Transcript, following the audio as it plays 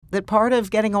that part of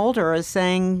getting older is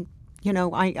saying,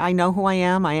 I know who I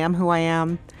am who I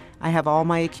am, I have all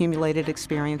my accumulated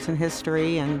experience in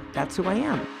history, and that's who I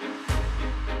am.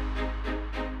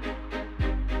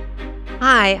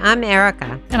 Hi, I'm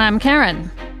Erica. And I'm Karen.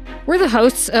 We're the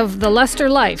hosts of The Luster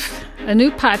Life, a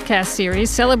new podcast series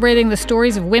celebrating the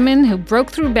stories of women who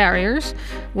broke through barriers,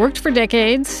 worked for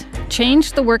decades,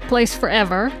 changed the workplace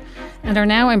forever, and are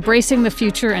now embracing the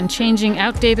future and changing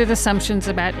outdated assumptions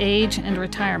about age and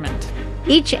retirement.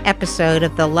 Each episode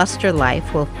of The Luster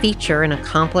Life will feature an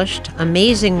accomplished,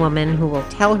 amazing woman who will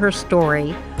tell her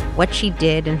story, what she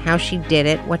did and how she did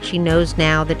it, what she knows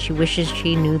now that she wishes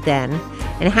she knew then,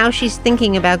 and how she's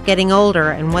thinking about getting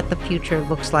older and what the future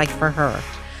looks like for her.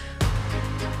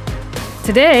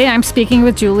 Today, I'm speaking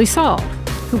with Julie Saul,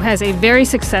 who has a very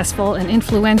successful and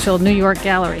influential New York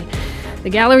gallery. The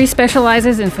gallery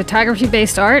specializes in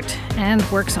photography-based art and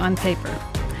works on paper.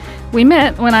 We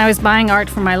met when I was buying art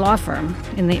for my law firm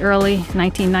in the early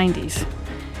 1990s,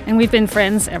 and we've been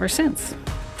friends ever since.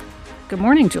 Good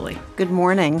morning, Julie. Good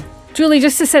morning. Julie,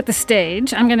 just to set the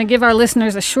stage, I'm going to give our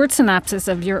listeners a short synopsis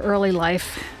of your early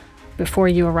life before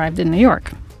you arrived in New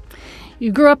York.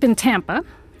 You grew up in Tampa.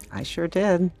 I sure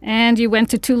did. And you went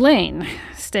to Tulane,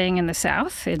 staying in the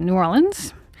South, in New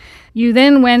Orleans. You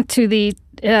then went to the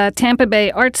Tampa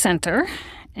Bay Art Center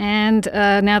and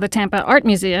now the Tampa Art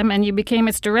Museum, and you became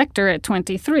its director at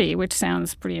 23, which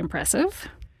sounds pretty impressive.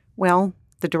 Well,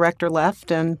 the director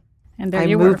left, and there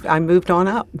I moved on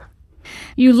up.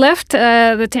 You left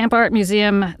the Tampa Art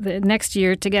Museum the next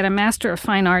year to get a Master of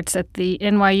Fine Arts at the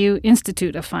NYU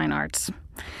Institute of Fine Arts.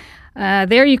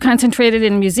 There you concentrated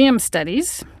in museum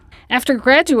studies. After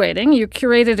graduating, you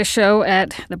curated a show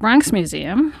at the Bronx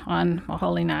Museum on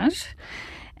Moholy-Nagy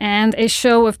and a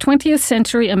show of 20th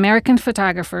century American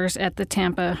photographers at the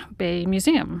Tampa Bay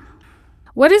Museum.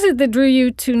 What is it that drew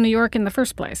you to New York in the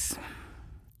first place?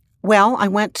 Well, I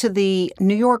went to the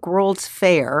New York World's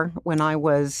Fair when I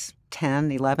was 10,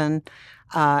 11,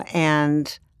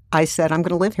 and I said, I'm going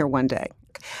to live here one day.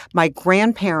 My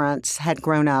grandparents had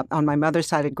grown up, on my mother's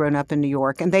side, had grown up in New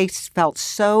York, and they felt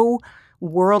so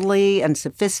worldly and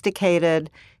sophisticated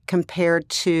compared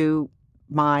to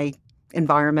my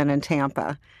environment in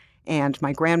Tampa. And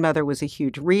my grandmother was a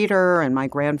huge reader, and my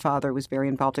grandfather was very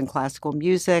involved in classical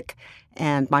music,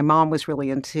 and my mom was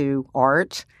really into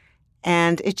art.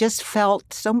 And it just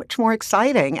felt so much more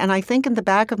exciting. And I think in the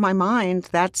back of my mind,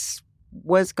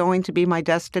 was going to be my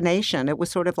destination. It was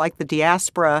sort of like the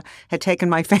diaspora had taken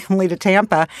my family to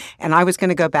Tampa, and I was going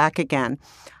to go back again.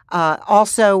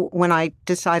 Also, when I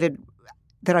decided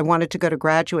that I wanted to go to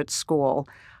graduate school,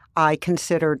 I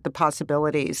considered the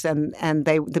possibilities, and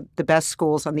the best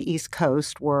schools on the East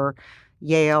Coast were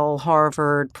Yale,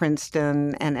 Harvard,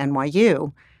 Princeton, and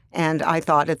NYU. And I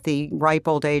thought at the ripe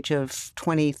old age of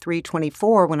 23,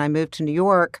 24, when I moved to New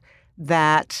York,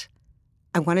 that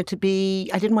I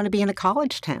didn't want to be in a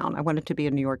college town. I wanted to be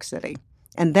in New York City.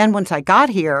 And then once I got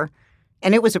here,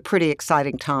 and it was a pretty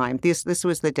exciting time. This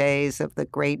was the days of the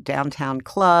great downtown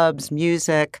clubs,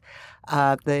 music,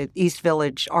 the East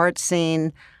Village art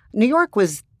scene. New York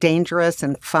was dangerous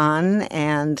and fun,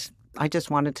 and I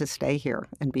just wanted to stay here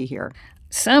and be here.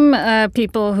 Some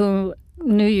people who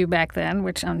knew you back then,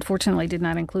 which unfortunately did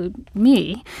not include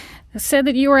me, said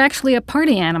that you were actually a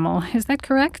party animal. Is that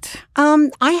correct?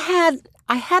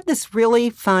 I had this really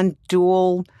fun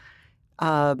dual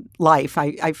life.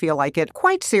 I feel like it,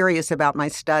 quite serious about my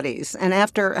studies. And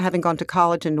after having gone to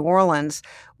college in New Orleans,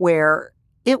 where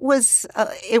it was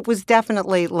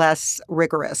definitely less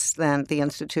rigorous than the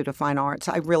Institute of Fine Arts,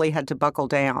 I really had to buckle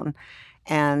down.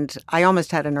 And I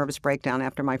almost had a nervous breakdown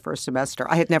after my first semester.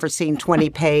 I had never seen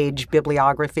 20-page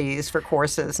bibliographies for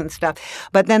courses and stuff.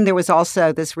 But then there was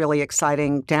also this really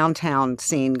exciting downtown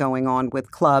scene going on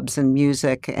with clubs and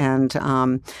music, and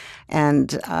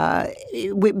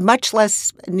much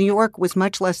less. New York was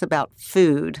much less about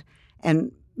food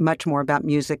and much more about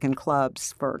music and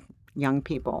clubs for young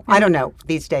people. I don't know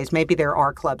these days. Maybe there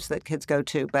are clubs that kids go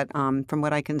to, but from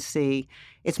what I can see,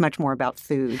 it's much more about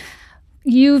food.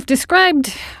 You've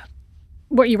described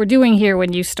what you were doing here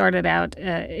when you started out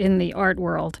in the art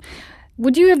world.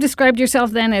 Would you have described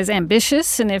yourself then as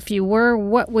ambitious? And if you were,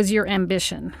 what was your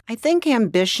ambition? I think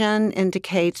ambition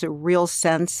indicates a real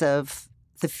sense of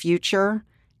the future.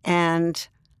 And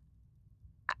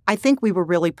I think we were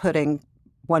really putting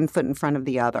one foot in front of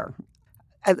the other.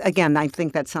 Again, I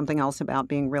think that's something else about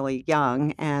being really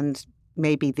young and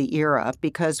maybe the era,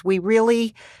 because we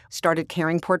really started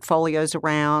carrying portfolios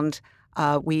around.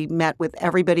 We met with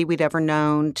everybody we'd ever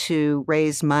known to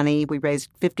raise money. We raised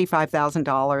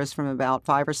 $55,000 from about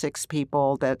 5 or 6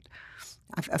 people that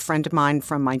a friend of mine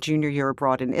from my junior year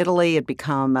abroad in Italy had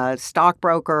become a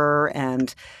stockbroker,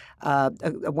 and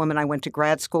a woman I went to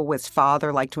grad school with's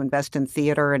father liked to invest in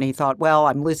theater, and he thought, well,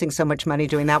 I'm losing so much money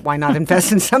doing that. Why not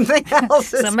invest in something else?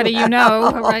 Somebody you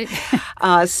know, right?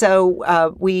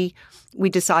 So we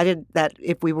decided that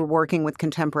if we were working with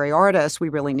contemporary artists, we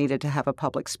really needed to have a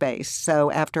public space.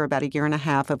 So after about a year and a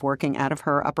half of working out of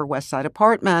her Upper West Side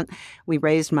apartment, we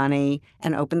raised money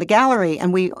and opened the gallery.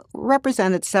 And we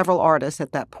represented several artists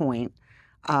at that point,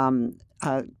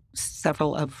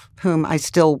 several of whom I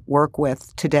still work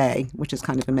with today, which is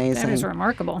kind of amazing. That is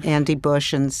remarkable. Andy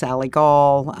Bush and Sally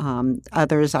Gall.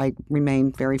 Others I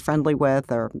remain very friendly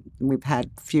with, or we've had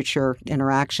future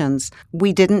interactions.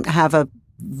 We didn't have a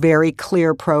very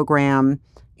clear program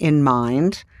in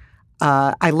mind.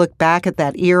 I look back at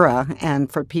that era,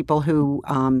 and for people who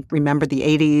remember the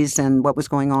 80s and what was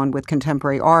going on with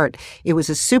contemporary art, it was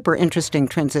a super interesting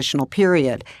transitional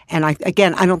period. And I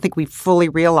don't think we fully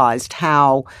realized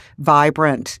how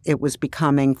vibrant it was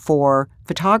becoming for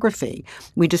photography.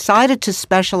 We decided to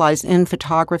specialize in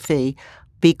photography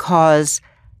because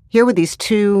here were these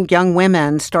two young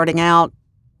women starting out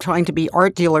trying to be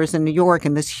art dealers in New York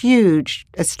in this huge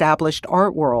established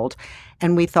art world.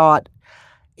 And we thought,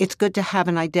 it's good to have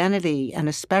an identity and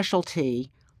a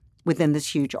specialty within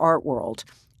this huge art world.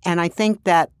 And I think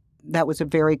that was a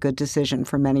very good decision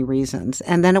for many reasons.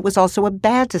 And then it was also a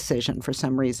bad decision for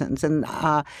some reasons. And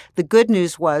the good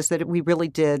news was that we really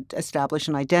did establish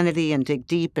an identity and dig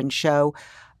deep and show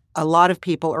a lot of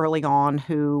people early on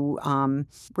who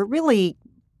were really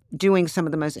doing some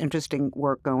of the most interesting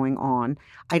work going on.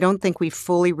 I don't think we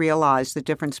fully realized the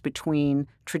difference between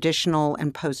traditional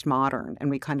and postmodern, and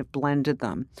we kind of blended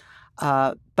them.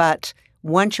 But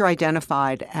once you're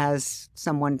identified as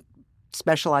someone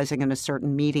specializing in a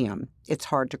certain medium, it's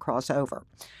hard to cross over.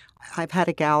 I've had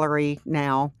a gallery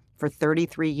now for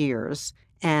 33 years,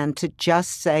 and to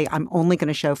just say I'm only going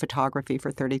to show photography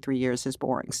for 33 years is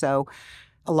boring. So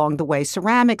along the way,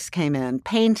 ceramics came in,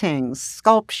 paintings,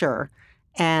 sculpture,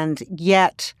 and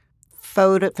yet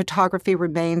photography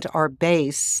remained our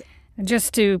base.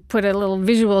 Just to put a little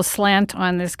visual slant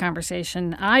on this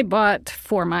conversation, I bought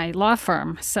for my law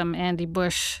firm some Andy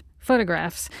Bush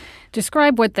photographs.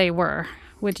 Describe what they were.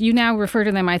 What you now refer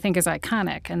to them, I think, as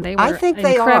iconic, and they were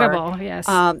incredible. They are.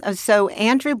 Yes. So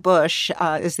Andrew Bush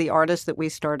is the artist that we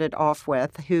started off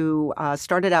with, who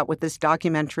started out with this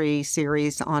documentary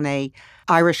series on a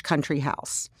Irish country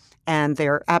house. And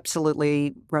they're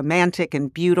absolutely romantic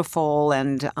and beautiful.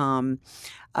 And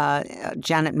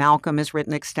Janet Malcolm has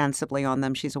written extensively on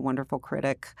them. She's a wonderful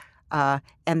critic. And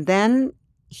then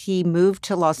he moved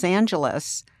to Los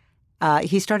Angeles.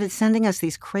 He started sending us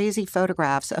these crazy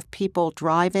photographs of people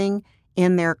driving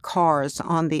in their cars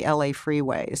on the LA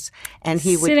freeways. And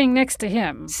he sitting next to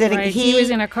him. Right? He was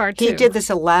in a car too. He did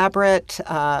this elaborate,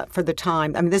 for the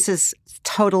time. I mean, this is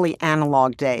totally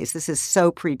analog days. This is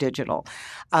so pre-digital.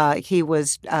 He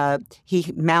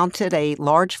mounted a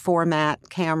large format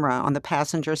camera on the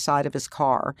passenger side of his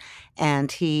car,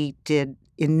 and he did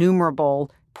innumerable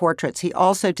portraits. He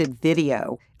also did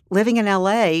video. Living in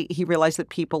LA, he realized that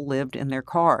people lived in their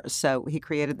cars. So he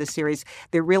created this series.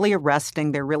 They're really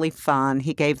arresting. They're really fun.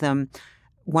 He gave them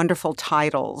wonderful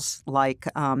titles like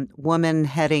Woman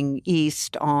Heading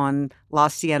East on La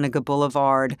Cienega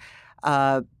Boulevard,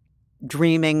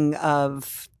 Dreaming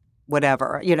of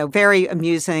whatever, very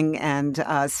amusing and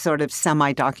sort of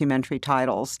semi-documentary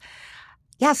titles.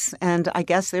 Yes, and I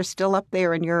guess they're still up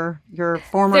there in your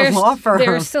former law firm.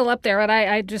 They're still up there, but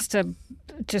I just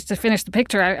to finish the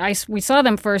picture, we saw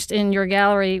them first in your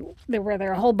gallery. There were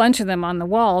a whole bunch of them on the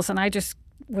walls, and I just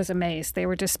was amazed. They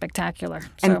were just spectacular.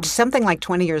 And something like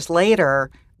 20 years later,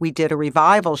 we did a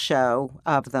revival show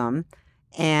of them.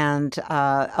 And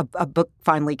a book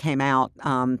finally came out,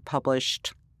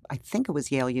 published, I think it was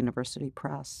Yale University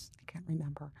Press. I can't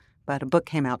remember. But a book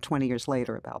came out 20 years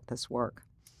later about this work.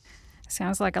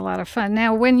 Sounds like a lot of fun.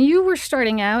 Now, when you were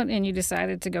starting out and you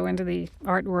decided to go into the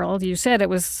art world, you said it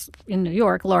was in New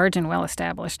York, large and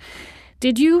well-established.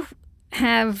 Did you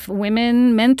have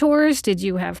women mentors? Did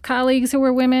you have colleagues who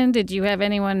were women? Did you have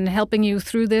anyone helping you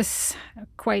through this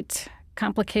quite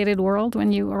complicated world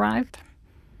when you arrived?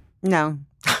 No.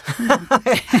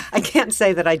 I can't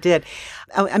say that I did.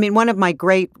 I mean, one of my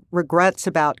great regrets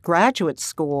about graduate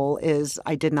school is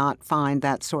I did not find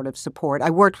that sort of support. I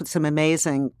worked with some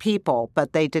amazing people,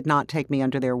 but they did not take me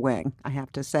under their wing, I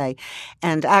have to say.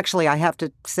 And actually, I have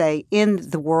to say, in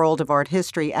the world of art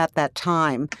history at that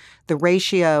time, the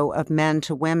ratio of men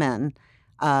to women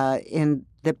in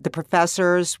the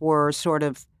professors were sort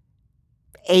of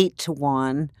 8 to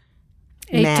 1.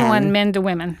 8 to 1 men to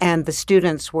women. And the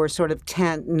students were sort of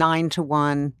 9 to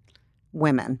 1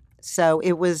 women. So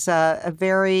it was a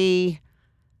very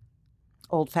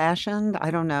old-fashioned,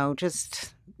 I don't know,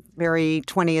 just very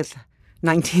 20th,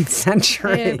 19th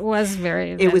century. It was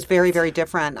very very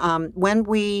different. When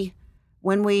we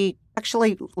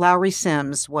actually, Lowry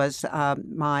Sims was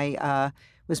my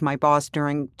boss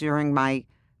during my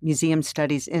museum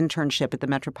studies internship at the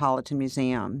Metropolitan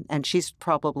Museum, and she's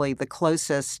probably the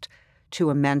closest to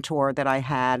a mentor that I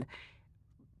had,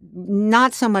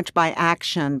 not so much by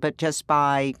action, but just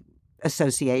by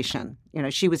association.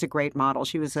 She was a great model.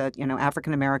 She was a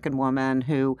African-American woman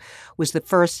who was the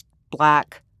first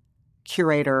Black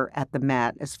curator at the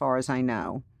Met, as far as I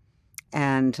know.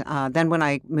 And then when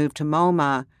I moved to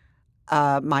MoMA,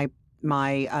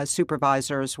 my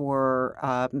supervisors were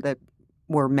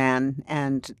men,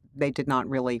 and they did not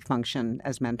really function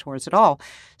as mentors at all.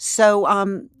 So,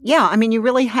 you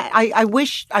really I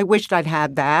wished I'd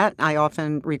had that. I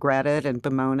often regret it and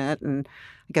bemoan it. And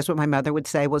I guess what my mother would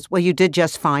say was, well, you did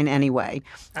just fine anyway.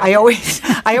 I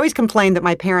always complained that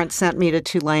my parents sent me to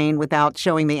Tulane without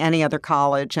showing me any other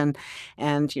college. And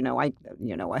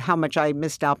how much I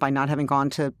missed out by not having gone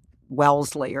to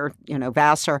Wellesley or,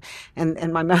 Vassar.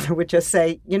 And my mother would just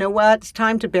say, you know what, it's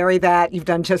time to bury that. You've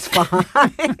done just fine.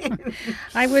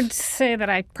 I would say that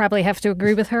I probably have to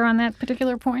agree with her on that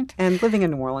particular point. And living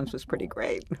in New Orleans was pretty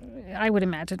great. I would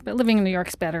imagine. But living in New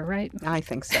York's better, right? I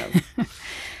think so.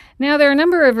 Now, there are a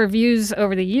number of reviews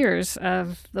over the years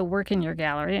of the work in your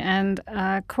gallery, and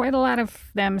quite a lot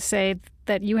of them say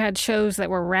that you had shows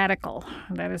that were radical.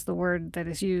 That is the word that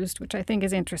is used, which I think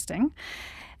is interesting.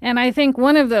 And I think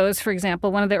one of those, for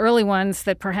example, one of the early ones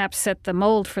that perhaps set the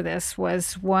mold for this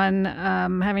was one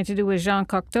having to do with Jean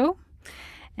Cocteau.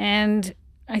 And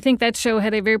I think that show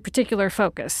had a very particular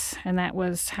focus, and that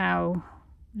was how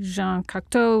Jean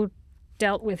Cocteau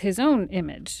dealt with his own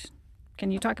image.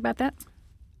 Can you talk about that?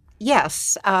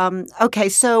 Yes. Okay,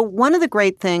 so one of the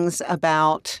great things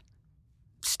about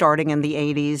starting in the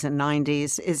 80s and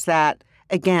 90s is that,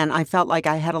 again, I felt like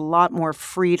I had a lot more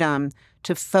freedom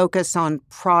to focus on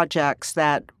projects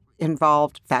that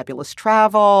involved fabulous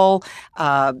travel,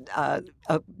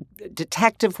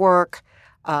 detective work,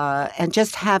 and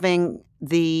just having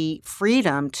the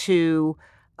freedom to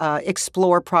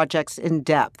explore projects in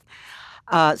depth.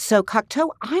 So Cocteau,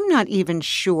 I'm not even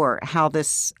sure how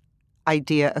this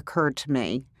idea occurred to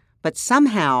me, but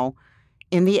somehow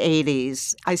in the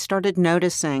 80s, I started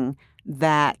noticing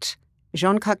that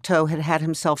Jean Cocteau had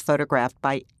himself photographed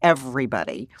by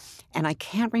everybody. And I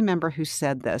can't remember who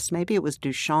said this. Maybe it was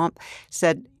Duchamp,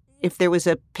 said if there was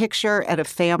a picture at a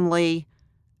family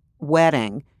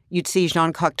wedding, you'd see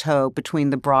Jean Cocteau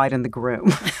between the bride and the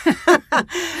groom.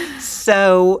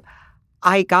 So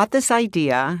I got this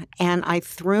idea, and I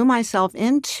threw myself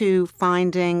into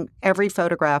finding every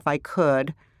photograph I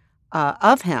could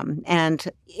of him. And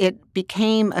it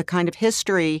became a kind of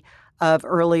history of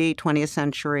early 20th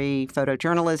century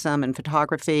photojournalism and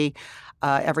photography,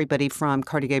 everybody from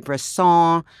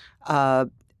Cartier-Bresson,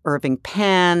 Irving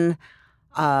Penn,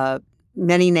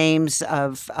 many names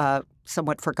of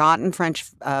somewhat forgotten French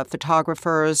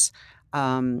photographers,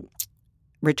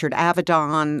 Richard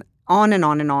Avedon, on and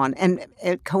on and on. And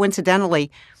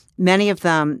coincidentally, many of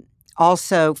them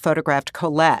also photographed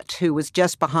Colette, who was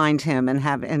just behind him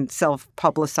and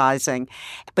self-publicizing.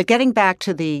 But getting back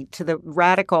to the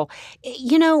radical,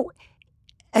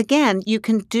 again, you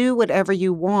can do whatever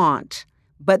you want,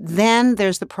 but then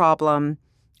there's the problem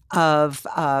of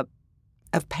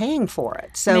paying for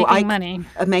it. So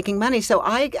making money. So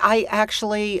I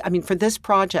actually, for this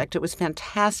project, it was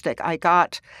fantastic. I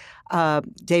got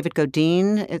David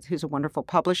Godine, who's a wonderful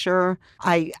publisher.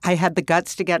 I had the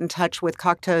guts to get in touch with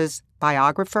Cocteau's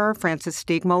biographer, Francis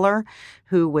Stiegmuller,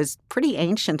 who was pretty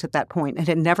ancient at that point and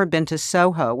had never been to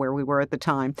Soho, where we were at the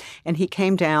time. And he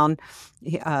came down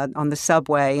on the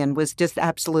subway and was just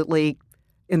absolutely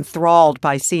enthralled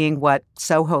by seeing what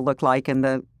Soho looked like in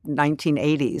the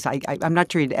 1980s. I'm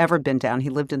not sure he'd ever been down. He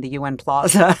lived in the UN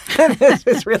Plaza.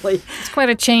 It's quite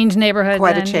a changed neighborhood.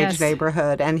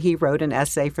 Neighborhood. And he wrote an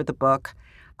essay for the book.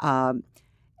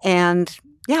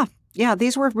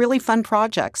 These were really fun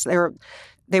projects.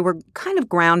 They were kind of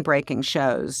groundbreaking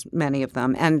shows, many of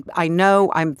them. And I know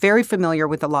I'm very familiar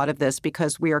with a lot of this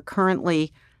because we are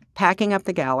currently packing up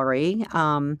the gallery.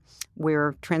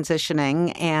 We're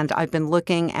transitioning, and I've been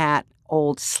looking at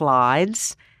old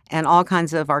slides and all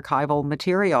kinds of archival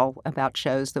material about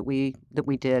shows that we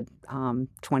did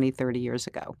 20, 30 years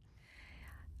ago.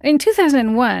 In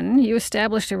 2001, you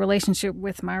established a relationship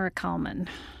with Maira Kalman.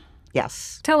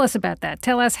 Yes. Tell us about that.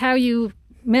 Tell us how you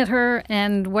met her,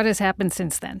 and what has happened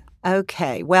since then?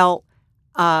 Okay. Well,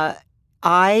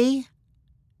 I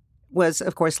was,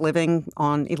 of course, living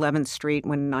on 11th Street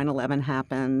when 9/11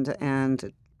 happened,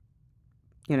 and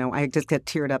I just get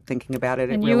teared up thinking about it.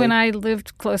 And you and I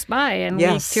lived close by, and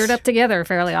Yes. we teared up together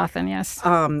fairly often, yes.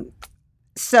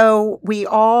 So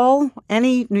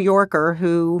any New Yorker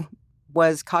who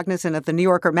was cognizant of the New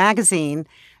Yorker magazine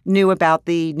knew about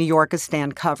the New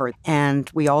Yorkistan cover, and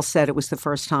we all said it was the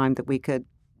first time that we could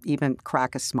even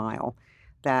crack a smile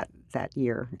that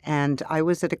year. And I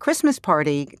was at a Christmas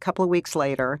party a couple of weeks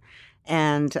later,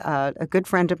 and a good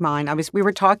friend of mine, we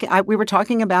were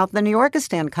talking about the New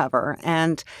Yorkistan cover,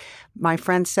 and my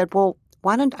friend said, "Well,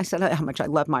 why don't," I said how much I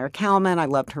love Myra Kalman. I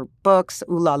loved her books.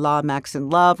 Ooh La La, Max in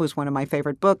Love was one of my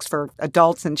favorite books for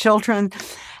adults and children.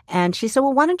 And she said,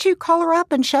 "Well, why don't you call her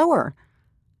up and show her?"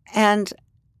 And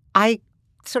I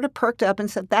sort of perked up and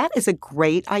said, that is a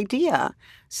great idea.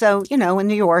 So, in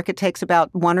New York, it takes about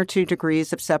 1 or 2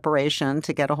 degrees of separation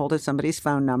to get a hold of somebody's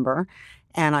phone number.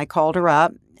 And I called her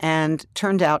up, and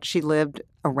turned out she lived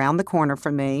around the corner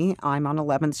from me. I'm on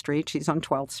 11th Street. She's on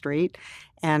 12th Street.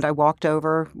 And I walked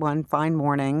over one fine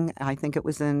morning, I think it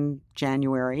was in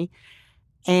January,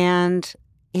 and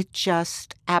it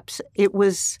just it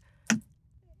was,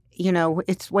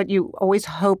 it's what you always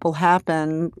hope will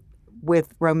happen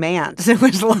with romance. It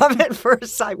was love at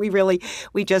first sight.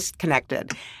 We just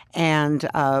connected. And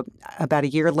about a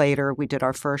year later, we did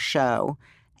our first show,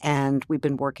 and we've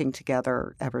been working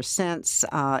together ever since.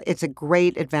 It's a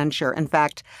great adventure. In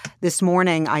fact, this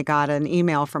morning I got an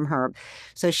email from her.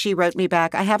 So she wrote me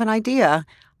back, "I have an idea.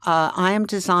 I am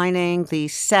designing the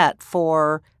set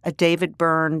for a David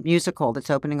Byrne musical that's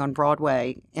opening on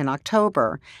Broadway in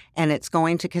October, and it's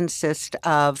going to consist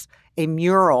of a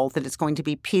mural that is going to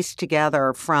be pieced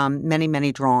together from many,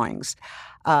 many drawings."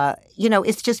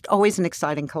 It's just always an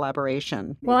exciting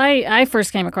collaboration. Well, I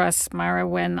first came across Myra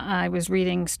when I was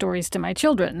reading stories to my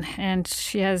children, and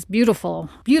she has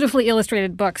beautifully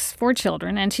illustrated books for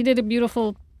children, and she did a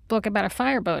beautiful book about a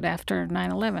fireboat after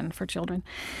 9/11 for children.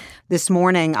 This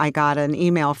morning, I got an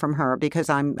email from her because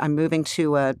I'm moving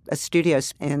to a studio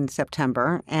in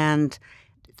September, and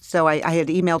so I had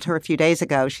emailed her a few days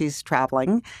ago. She's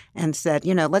traveling, and said,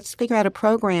 let's figure out a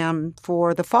program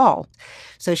for the fall.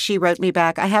 So she wrote me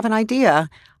back, "I have an idea.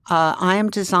 I am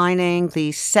designing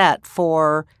the set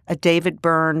for a David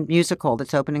Byrne musical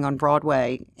that's opening on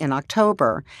Broadway in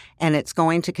October, and it's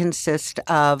going to consist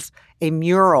of a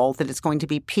mural that is going to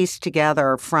be pieced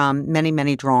together from many,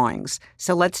 many drawings.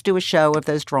 So let's do a show of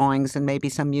those drawings and maybe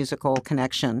some musical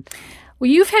connection." Well,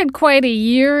 you've had quite a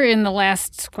year in the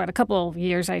last, quite a couple of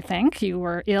years, I think. You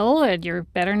were ill, and you're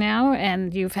better now,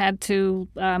 and you've had to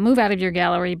move out of your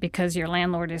gallery because your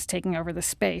landlord is taking over the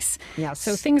space. Yes.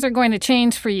 So things are going to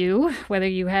change for you, whether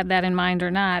you had that in mind or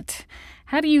not.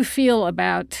 How do you feel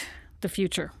about the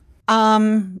future?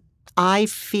 I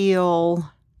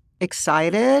feel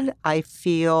excited. I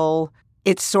feel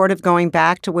it's sort of going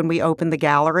back to when we opened the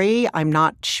gallery. I'm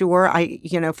not sure.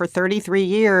 For 33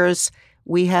 years,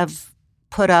 we have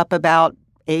put up about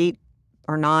 8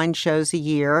 or 9 shows a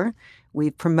year.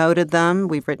 We've promoted them.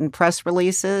 We've written press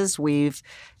releases. We've,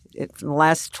 in the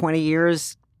last 20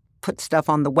 years, put stuff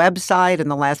on the website. In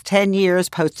the last 10 years,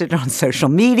 posted it on social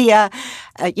media.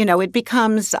 It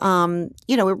becomes,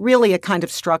 really a kind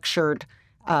of structured,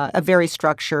 a very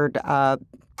structured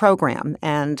program.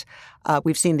 And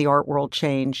we've seen the art world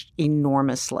change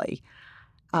enormously.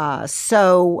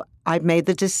 So I've made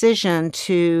the decision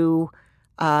to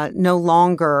no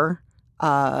longer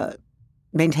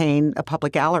maintain a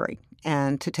public gallery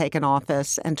and to take an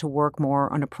office and to work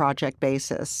more on a project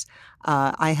basis.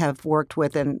 I have worked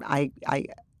with, and I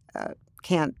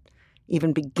can't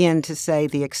even begin to say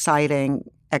the exciting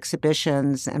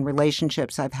exhibitions and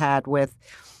relationships I've had with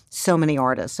so many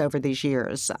artists over these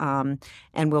years.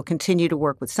 And we'll continue to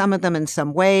work with some of them in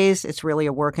some ways. It's really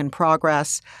a work in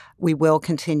progress. We will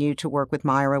continue to work with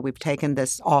Myra. We've taken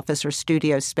this office or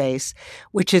studio space,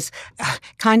 which is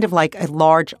kind of like a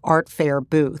large art fair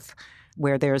booth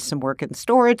where there's some work in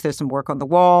storage, there's some work on the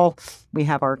wall. We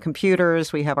have our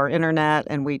computers, we have our internet,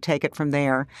 and we take it from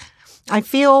there. I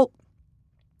feel,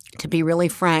 to be really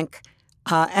frank,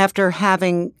 after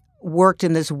having worked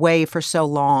in this way for so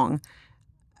long,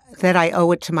 that I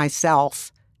owe it to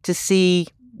myself to see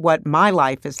what my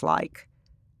life is like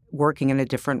working in a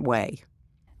different way.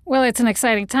 Well, it's an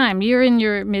exciting time. You're in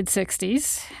your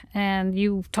mid-60s, and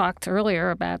you talked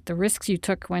earlier about the risks you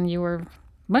took when you were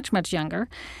much, much younger.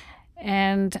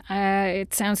 And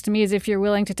it sounds to me as if you're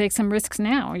willing to take some risks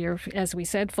now. You're, as we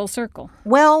said, full circle.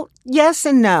 Well, yes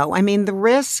and no. I mean, the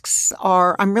risks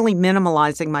are, I'm really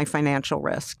minimalizing my financial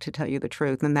risk, to tell you the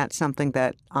truth. And that's something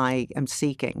that I am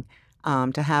seeking.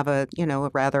 To have a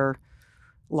rather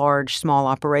large, small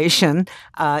operation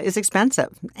is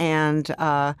expensive. And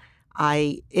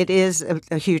it is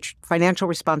a huge financial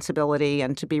responsibility.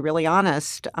 And to be really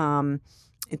honest,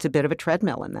 it's a bit of a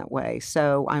treadmill in that way.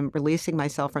 So I'm releasing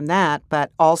myself from that,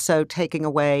 but also taking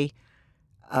away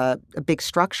a big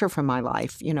structure from my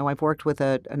life. I've worked with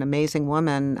an amazing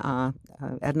woman,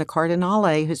 Edna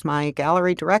Cardinale, who's my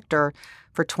gallery director,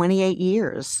 for 28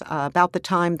 years. About the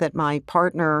time that my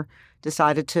partner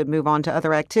decided to move on to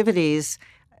other activities,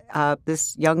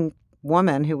 this young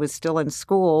woman who was still in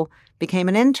school became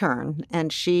an intern,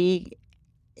 and she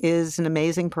is an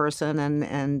amazing person,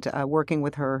 and working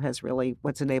with her has really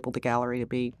what's enabled the gallery to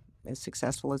be as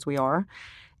successful as we are.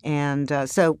 And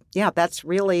so, yeah, that's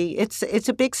really, it's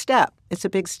a big step. It's a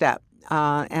big step.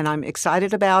 And I'm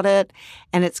excited about it.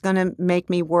 And it's going to make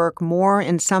me work more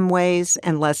in some ways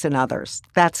and less in others.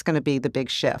 That's going to be the big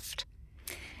shift.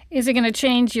 Is it going to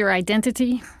change your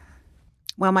identity?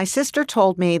 Well, my sister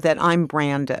told me that I'm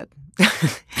branded.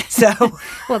 So,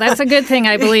 well, that's a good thing,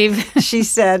 I believe. She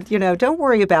said, don't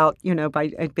worry about, by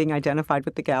being identified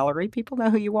with the gallery. People know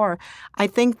who you are. I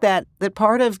think that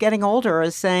part of getting older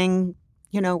is saying,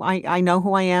 I know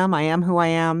who I am who I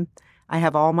am. I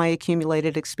have all my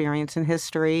accumulated experience in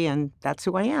history, and that's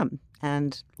who I am.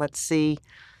 And let's see.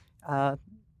 I'll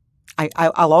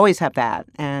always have that.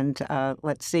 And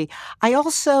let's see. I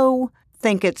also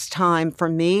think it's time for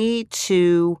me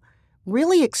to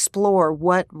really explore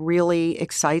what really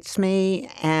excites me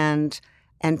and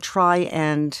try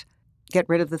and get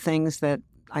rid of the things that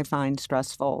I find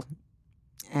stressful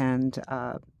and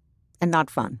not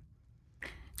fun.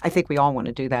 I think we all want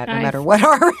to do that, no matter what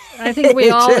our I think we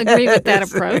all agree with that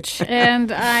approach.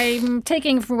 And I'm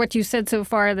taking from what you said so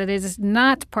far that it is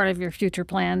not part of your future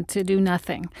plan to do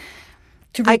nothing.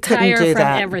 To retire from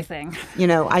that. Everything.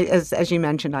 As you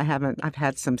mentioned, I've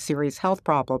had some serious health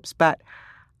problems, but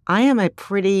I am a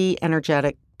pretty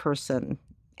energetic person,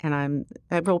 and I'm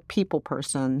a real people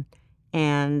person,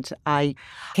 and I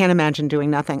can't imagine doing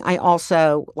nothing. I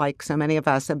also, like so many of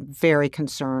us, am very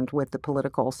concerned with the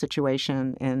political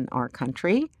situation in our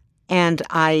country. And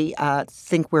I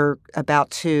think we're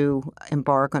about to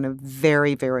embark on a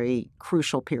very, very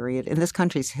crucial period in this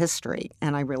country's history.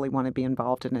 And I really want to be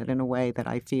involved in it in a way that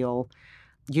I feel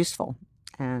useful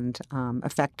and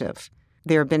effective.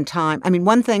 There have been times,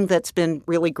 one thing that's been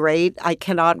really great, I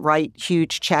cannot write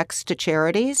huge checks to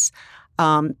charities,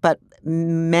 but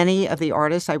many of the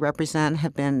artists I represent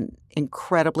have been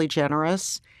incredibly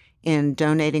generous in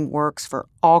donating works for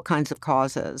all kinds of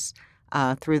causes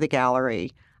through the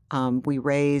gallery. We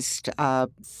raised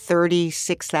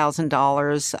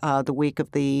 $36,000 the week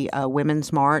of the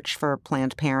Women's March for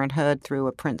Planned Parenthood through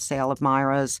a print sale of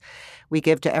Myra's. We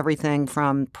give to everything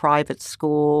from private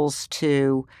schools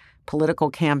to political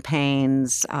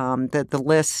campaigns. The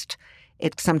list,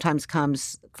 it sometimes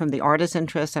comes from the artist's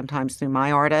interest, sometimes through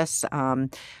my artists,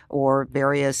 or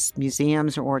various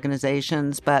museums or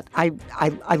organizations. But I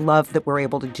love that we're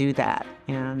able to do that.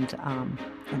 And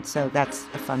so that's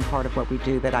a fun part of what we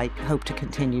do that I hope to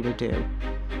continue to do.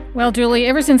 Well, Julie,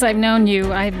 ever since I've known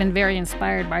you, I've been very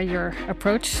inspired by your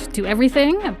approach to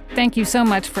everything. Thank you so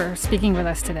much for speaking with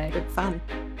us today. Good fun.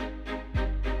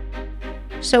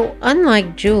 So,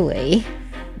 unlike Julie,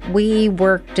 we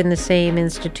worked in the same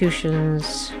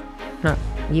institutions, not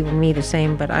you and me the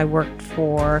same, but I worked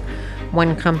for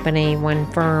one company, one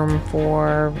firm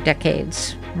for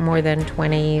decades, more than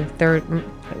 20, 30,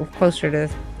 closer to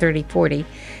 30, 40,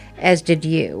 as did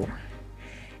you.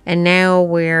 And now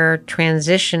we're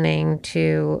transitioning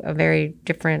to a very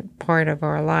different part of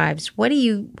our lives. What do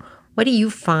you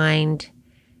find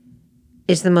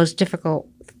is the most difficult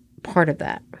part of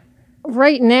that?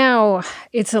 Right now,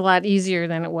 it's a lot easier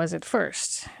than it was at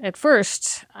first. At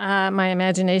first, my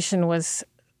imagination was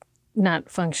not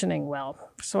functioning well,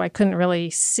 so I couldn't really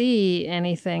see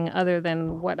anything other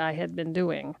than what I had been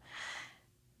doing.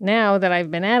 Now that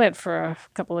I've been at it for a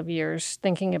couple of years,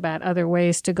 thinking about other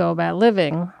ways to go about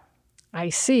living, I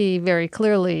see very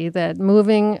clearly that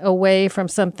moving away from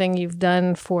something you've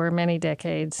done for many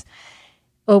decades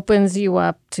opens you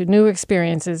up to new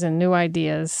experiences and new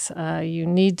ideas. You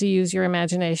need to use your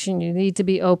imagination. You need to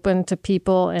be open to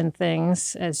people and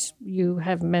things. As you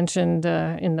have mentioned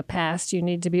in the past, you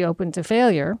need to be open to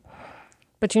failure.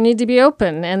 But you need to be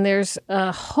open. And there's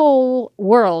a whole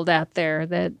world out there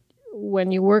that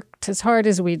when you worked as hard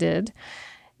as we did,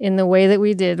 in the way that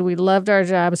we did. We loved our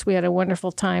jobs. We had a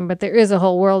wonderful time. But there is a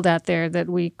whole world out there that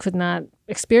we could not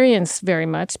experience very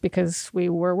much because we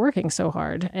were working so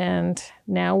hard. And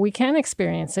now we can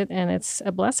experience it, and it's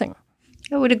a blessing.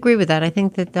 I would agree with that. I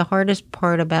think that the hardest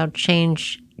part about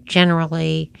change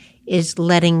generally is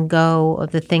letting go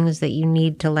of the things that you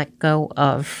need to let go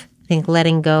of. I think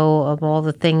letting go of all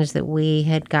the things that we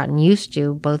had gotten used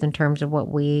to, both in terms of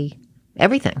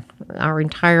everything, our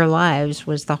entire lives,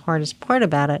 was the hardest part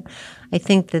about it. I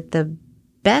think that the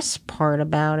best part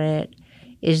about it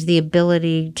is the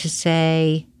ability to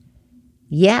say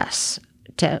yes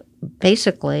to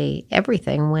basically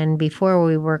everything, when before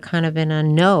we were kind of in a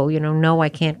no, no, I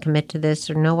can't commit to this,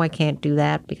 or no, I can't do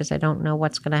that because I don't know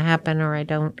what's going to happen, or I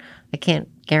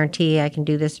can't guarantee I can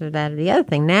do this or that or the other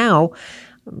thing. Now,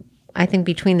 I think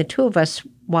between the two of us,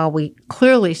 while we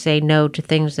clearly say no to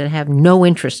things that have no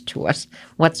interest to us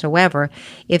whatsoever,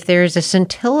 if there's a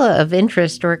scintilla of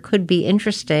interest or it could be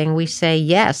interesting, we say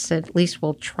yes, at least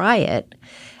we'll try it.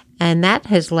 And that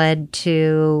has led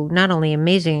to not only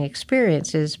amazing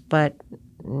experiences, but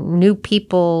new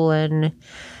people and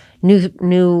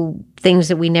new things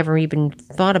that we never even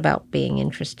thought about being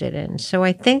interested in. So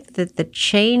I think that the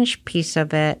change piece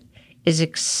of it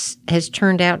has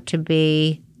turned out to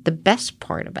be the best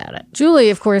part about it. Julie,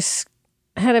 of course,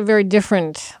 had a very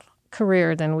different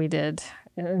career than we did,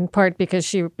 in part because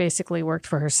she basically worked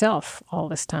for herself all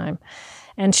this time.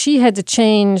 And she had to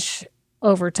change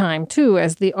over time, too,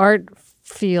 as the art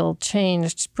field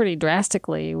changed pretty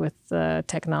drastically with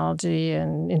technology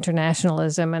and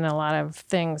internationalism and a lot of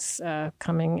things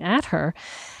coming at her.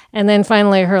 And then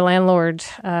finally, her landlord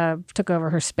took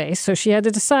over her space. So she had to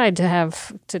decide to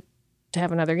have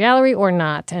another gallery or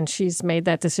not. And she's made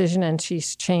that decision, and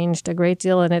she's changed a great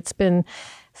deal. And it's been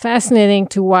fascinating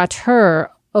to watch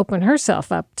her open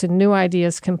herself up to new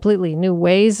ideas, completely new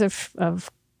ways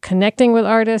of connecting with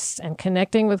artists and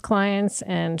connecting with clients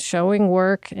and showing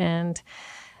work and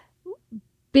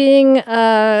being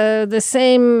the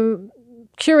same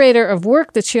curator of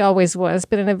work that she always was,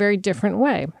 but in a very different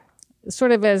way.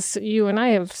 Sort of as you and I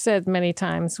have said many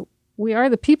times, we are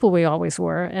the people we always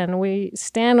were, and we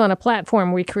stand on a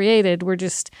platform we created. We're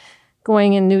just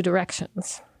going in new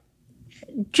directions.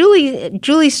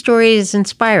 Julie's story is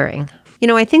inspiring.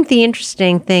 I think the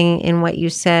interesting thing in what you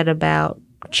said about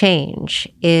change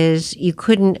is you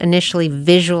couldn't initially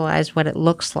visualize what it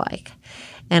looks like.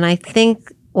 And I think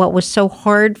what was so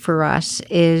hard for us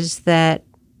is that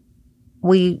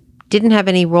we didn't have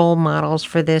any role models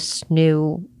for this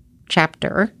new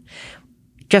chapter,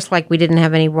 just like we didn't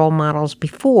have any role models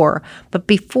before. But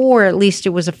before, at least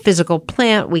it was a physical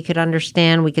plant. We could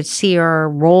understand, we could see our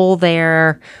role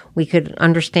there. We could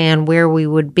understand where we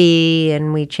would be,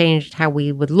 and we changed how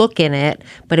we would look in it.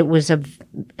 But it was a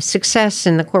success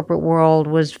in the corporate world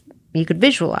was you could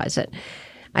visualize it.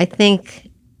 I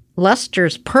think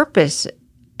Luster's purpose,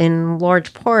 in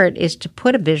large part, is to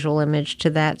put a visual image to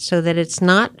that so that it's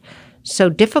not so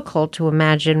difficult to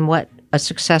imagine what a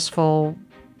successful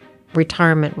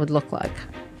retirement would look like.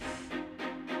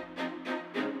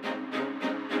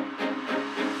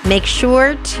 Make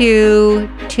sure to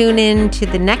tune in to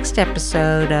the next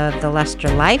episode of The Luster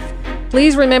Life.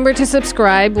 Please remember to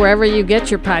subscribe wherever you get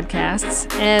your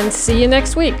podcasts, and see you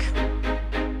next week.